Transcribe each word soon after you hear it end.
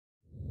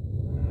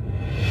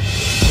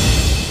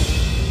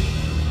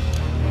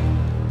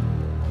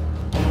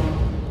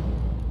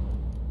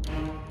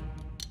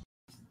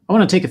I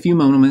want to take a few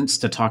moments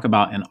to talk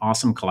about an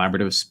awesome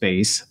collaborative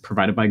space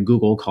provided by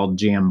Google called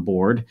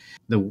Jamboard.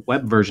 The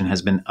web version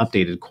has been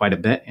updated quite a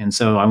bit, and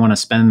so I want to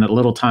spend a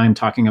little time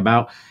talking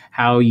about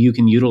how you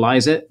can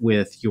utilize it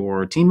with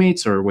your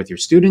teammates or with your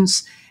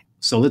students.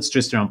 So let's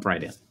just jump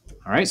right in.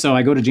 All right, so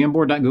I go to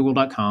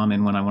jamboard.google.com,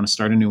 and when I want to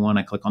start a new one,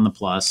 I click on the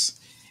plus,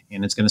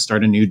 and it's going to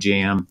start a new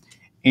jam.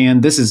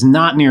 And this is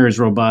not near as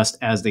robust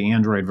as the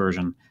Android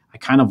version. I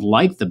kind of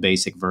like the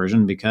basic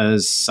version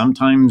because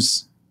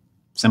sometimes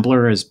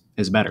simpler is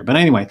better. But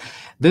anyway,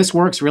 this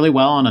works really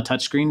well on a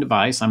touchscreen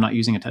device. I'm not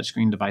using a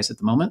touchscreen device at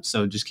the moment,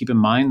 so just keep in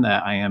mind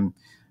that I am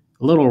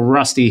a little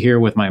rusty here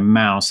with my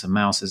mouse. The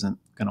mouse isn't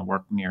going to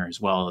work near as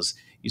well as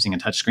using a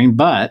touchscreen,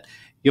 but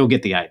you'll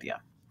get the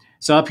idea.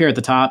 So up here at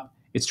the top,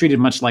 it's treated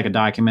much like a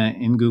document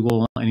in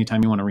Google.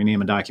 Anytime you want to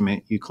rename a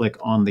document, you click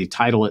on the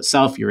title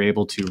itself. You're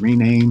able to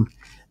rename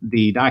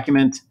the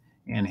document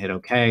and hit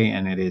OK,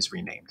 and it is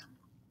renamed.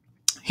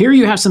 Here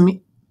you have some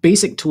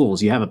basic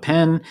tools. You have a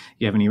pen,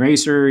 you have an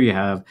eraser, you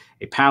have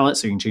a palette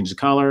so you can change the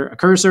color, a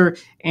cursor,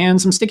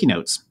 and some sticky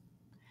notes.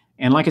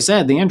 And like I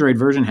said, the Android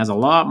version has a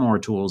lot more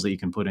tools that you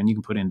can put in. You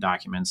can put in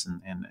documents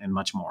and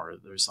much more.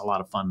 There's a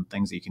lot of fun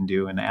things that you can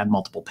do and add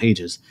multiple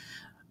pages.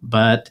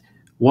 But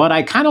what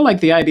I kind of like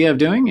the idea of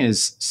doing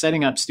is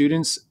setting up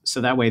students so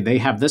that way they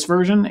have this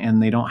version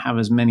and they don't have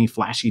as many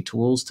flashy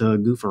tools to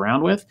goof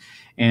around with.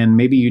 And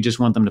maybe you just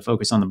want them to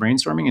focus on the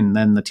brainstorming, and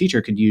then the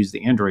teacher could use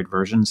the Android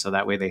version so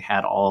that way they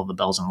had all the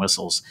bells and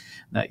whistles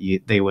that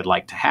they would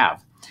like to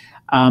have.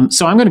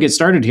 So I'm going to get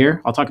started here.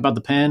 I'll talk about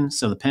the pen.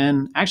 So the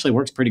pen actually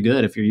works pretty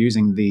good if you're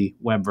using the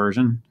web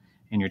version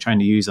and you're trying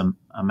to use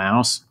a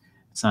mouse.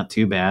 It's not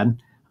too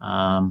bad.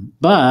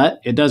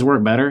 But it does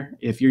work better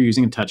if you're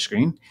using a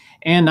touchscreen.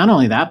 And not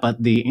only that,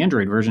 but the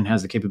Android version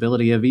has the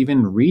capability of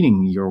even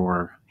reading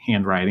your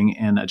handwriting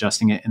and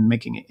adjusting it and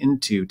making it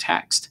into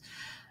text.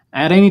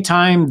 At any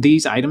time,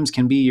 these items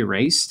can be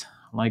erased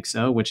like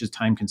so, which is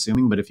time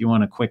consuming. But if you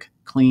want a quick,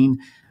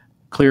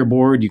 clear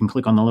board, you can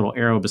click on the little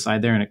arrow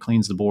beside there and it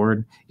cleans the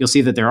board. You'll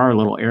see that there are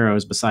little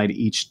arrows beside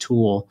each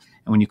tool.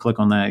 And when you click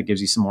on that, it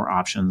gives you some more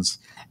options.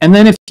 And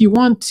then if you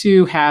want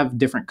to have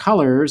different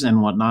colors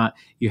and whatnot,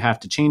 you have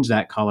to change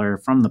that color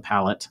from the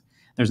palette.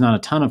 There's not a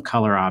ton of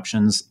color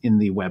options in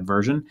the web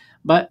version,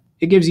 but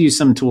it gives you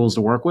some tools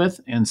to work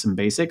with and some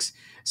basics.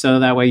 So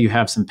that way you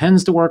have some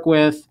pens to work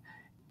with,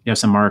 you have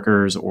some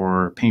markers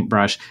or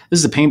paintbrush. This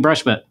is a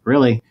paintbrush, but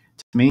really,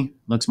 to me,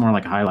 looks more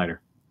like a highlighter.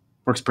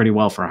 Works pretty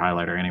well for a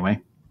highlighter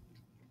anyway.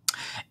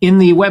 In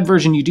the web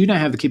version, you do not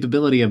have the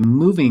capability of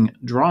moving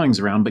drawings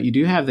around, but you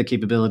do have the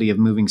capability of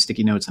moving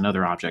sticky notes and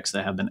other objects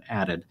that have been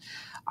added.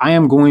 I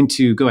am going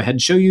to go ahead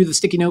and show you the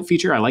sticky note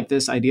feature. I like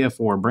this idea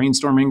for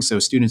brainstorming, so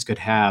students could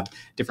have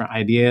different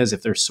ideas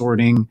if they're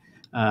sorting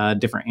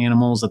different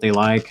animals that they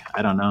like.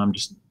 I don't know, I'm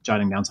just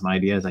jotting down some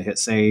ideas. I hit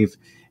save,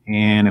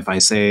 and if I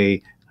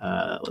say,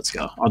 let's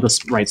go, I'll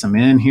just write some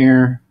in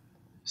here.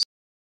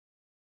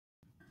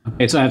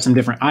 Okay, so I have some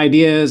different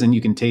ideas, and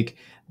you can take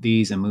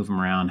these and move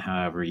them around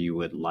however you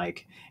would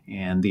like,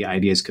 and the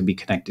ideas could be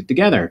connected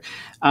together.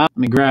 Let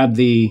me grab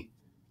the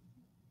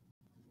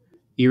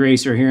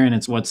eraser here,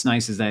 and what's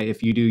nice is that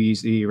if you do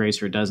use the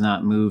eraser, it does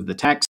not move the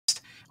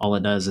text. All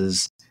it does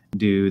is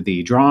do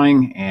the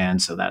drawing,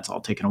 and so that's all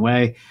taken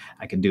away.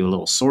 I could do a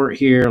little sort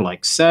here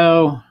like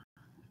so,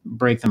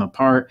 break them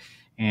apart,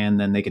 and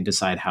then they could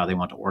decide how they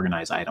want to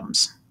organize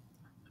items.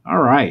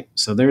 All right,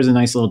 so there's a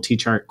nice little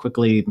T-chart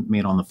quickly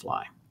made on the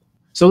fly.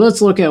 So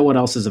let's look at what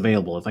else is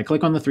available. If I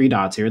click on the three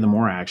dots here, the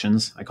more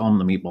actions, I call them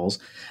the meatballs,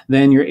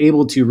 then you're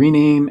able to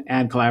rename,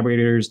 add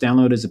collaborators,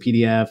 download as a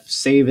PDF,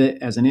 save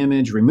it as an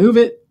image, remove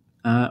it,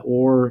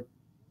 or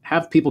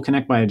have people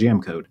connect by a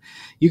jam code.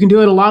 You can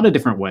do it a lot of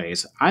different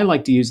ways. I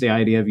like to use the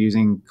idea of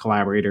using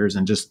collaborators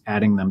and just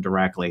adding them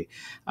directly.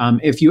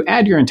 If you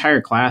add your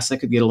entire class, that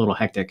could get a little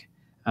hectic.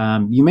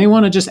 You may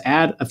want to just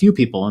add a few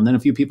people, and then a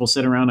few people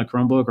sit around a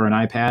Chromebook or an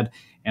iPad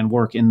and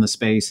work in the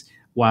space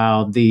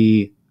while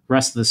the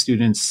rest of the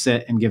students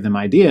sit and give them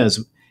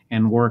ideas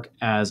and work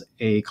as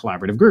a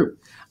collaborative group.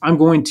 I'm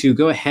going to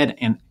go ahead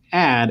and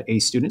add a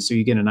student so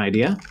you get an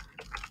idea.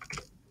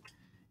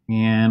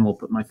 And we'll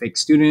put my fake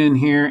student in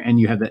here, and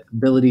you have the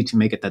ability to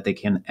make it that they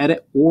can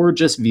edit or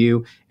just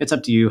view. It's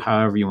up to you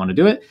however you want to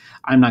do it.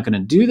 I'm not going to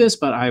do this,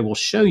 but I will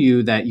show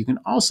you that you can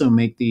also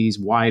make these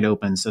wide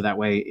open, so that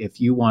way if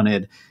you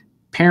wanted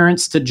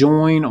parents to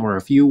join, or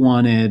if you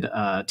wanted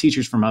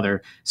teachers from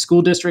other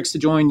school districts to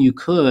join, you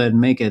could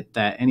make it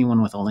that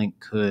anyone with a link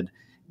could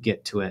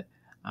get to it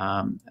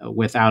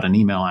without an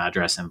email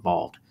address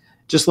involved.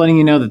 Just letting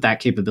you know that that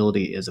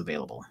capability is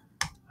available.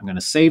 I'm going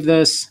to save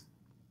this.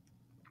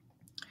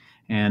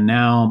 And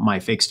now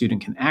my fake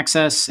student can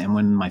access. And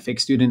when my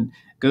fake student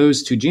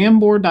goes to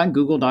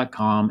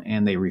jamboard.google.com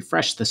and they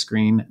refresh the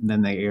screen,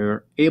 then they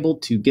are able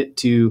to get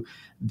to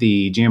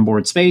the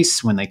Jamboard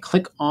space. When they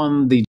click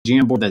on the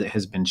Jamboard that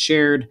has been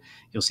shared,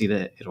 you'll see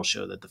that it'll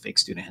show that the fake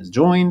student has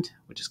joined,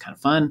 which is kind of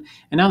fun.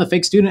 And now the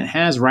fake student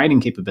has writing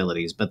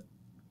capabilities, but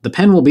the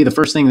pen will be the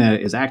first thing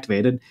that is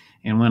activated.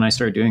 And when I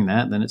start doing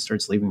that, then it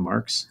starts leaving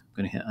marks. I'm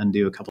going to hit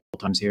undo a couple of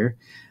times here.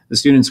 The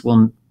students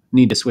will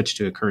need to switch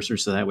to a cursor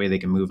so that way they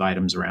can move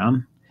items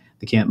around.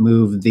 They can't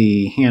move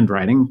the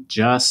handwriting,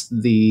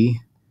 just the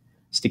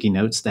sticky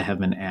notes that have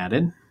been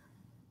added.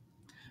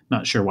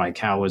 Not sure why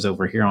cow was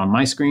over here on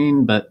my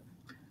screen, but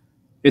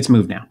it's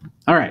moved now.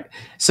 All right.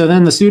 So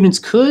then the students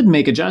could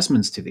make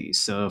adjustments to these.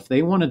 So if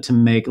they wanted to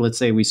make, let's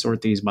say we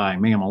sort these by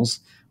mammals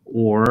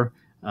or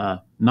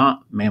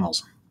not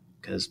mammals,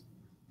 because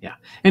yeah.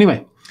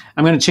 Anyway,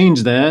 I'm going to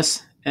change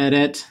this,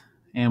 edit,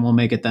 and we'll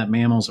make it that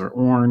mammals are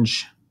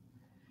orange.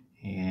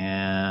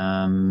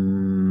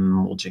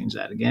 And we'll change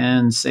that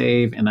again,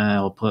 save, and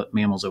I'll put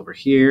mammals over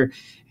here.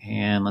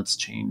 And let's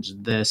change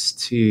this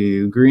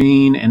to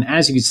green. And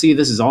as you can see,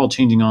 this is all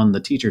changing on the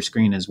teacher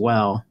screen as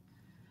well.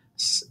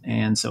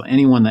 And so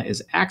anyone that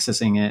is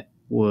accessing it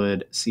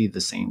would see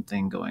the same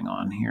thing going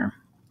on here.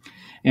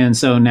 And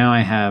so now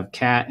I have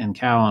cat and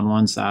cow on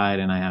one side,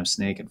 and I have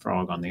snake and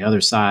frog on the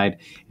other side.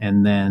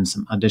 And then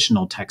some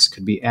additional text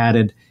could be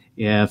added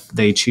if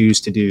they choose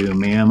to do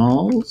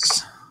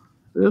mammals.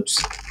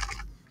 Oops.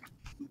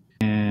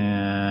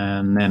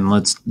 And then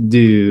let's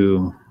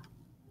do,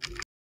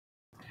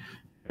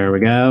 there we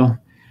go.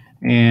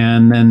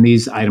 And then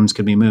these items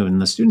could be moved,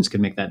 and the students could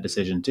make that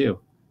decision too.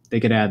 They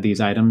could add these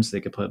items.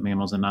 They could put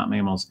mammals and not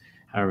mammals,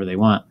 however they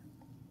want.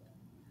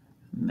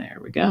 And there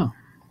we go.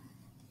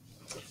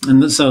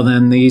 And so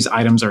then these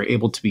items are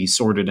able to be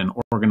sorted and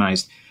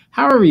organized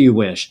however you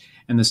wish,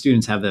 and the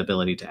students have the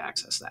ability to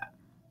access that.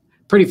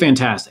 Pretty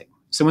fantastic.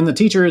 So when the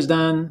teacher is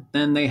done,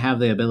 then they have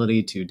the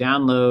ability to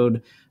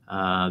download.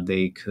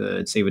 They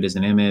could save it as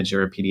an image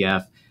or a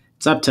PDF.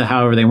 It's up to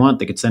however they want.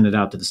 They could send it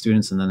out to the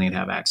students, and then they'd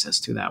have access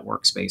to that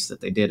workspace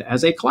that they did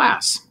as a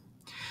class.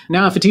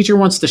 Now, if a teacher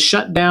wants to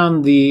shut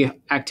down the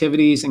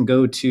activities and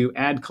go to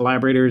add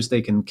collaborators,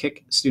 they can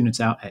kick students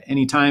out at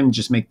any time.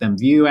 Just make them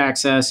view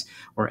access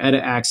or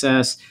edit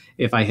access.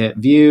 If I hit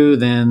view,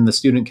 then the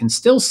student can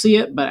still see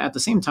it, but at the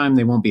same time,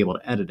 they won't be able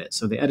to edit it.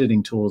 So the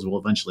editing tools will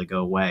eventually go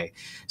away.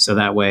 So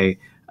that way,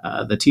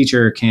 the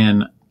teacher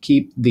can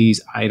keep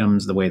these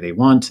items the way they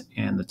want,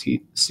 and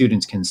the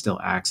students can still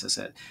access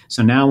it.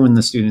 So now when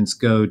the students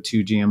go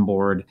to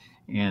Jamboard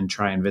and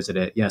try and visit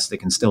it, yes, they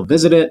can still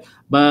visit it,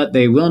 but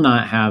they will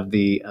not have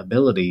the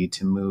ability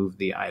to move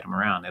the item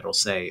around. It'll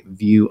say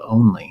view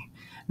only.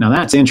 Now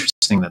that's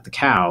interesting that the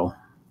cow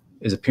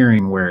is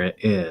appearing where it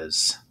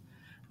is.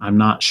 I'm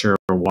not sure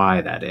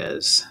why that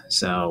is.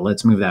 So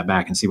let's move that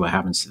back and see what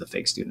happens to the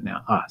fake student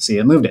now. See,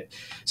 it moved it.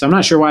 So I'm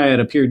not sure why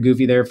it appeared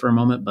goofy there for a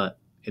moment, but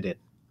it did.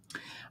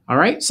 All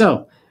right,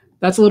 so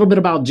that's a little bit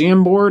about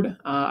Jamboard.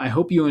 I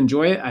hope you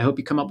enjoy it. I hope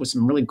you come up with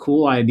some really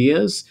cool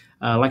ideas.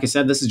 Like I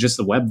said, this is just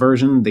the web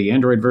version. The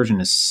Android version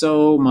is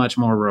so much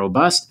more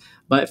robust.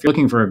 But if you're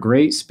looking for a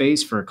great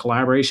space for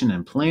collaboration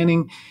and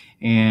planning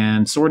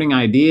and sorting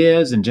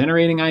ideas and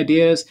generating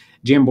ideas,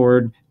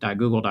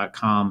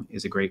 jamboard.google.com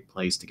is a great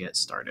place to get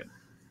started.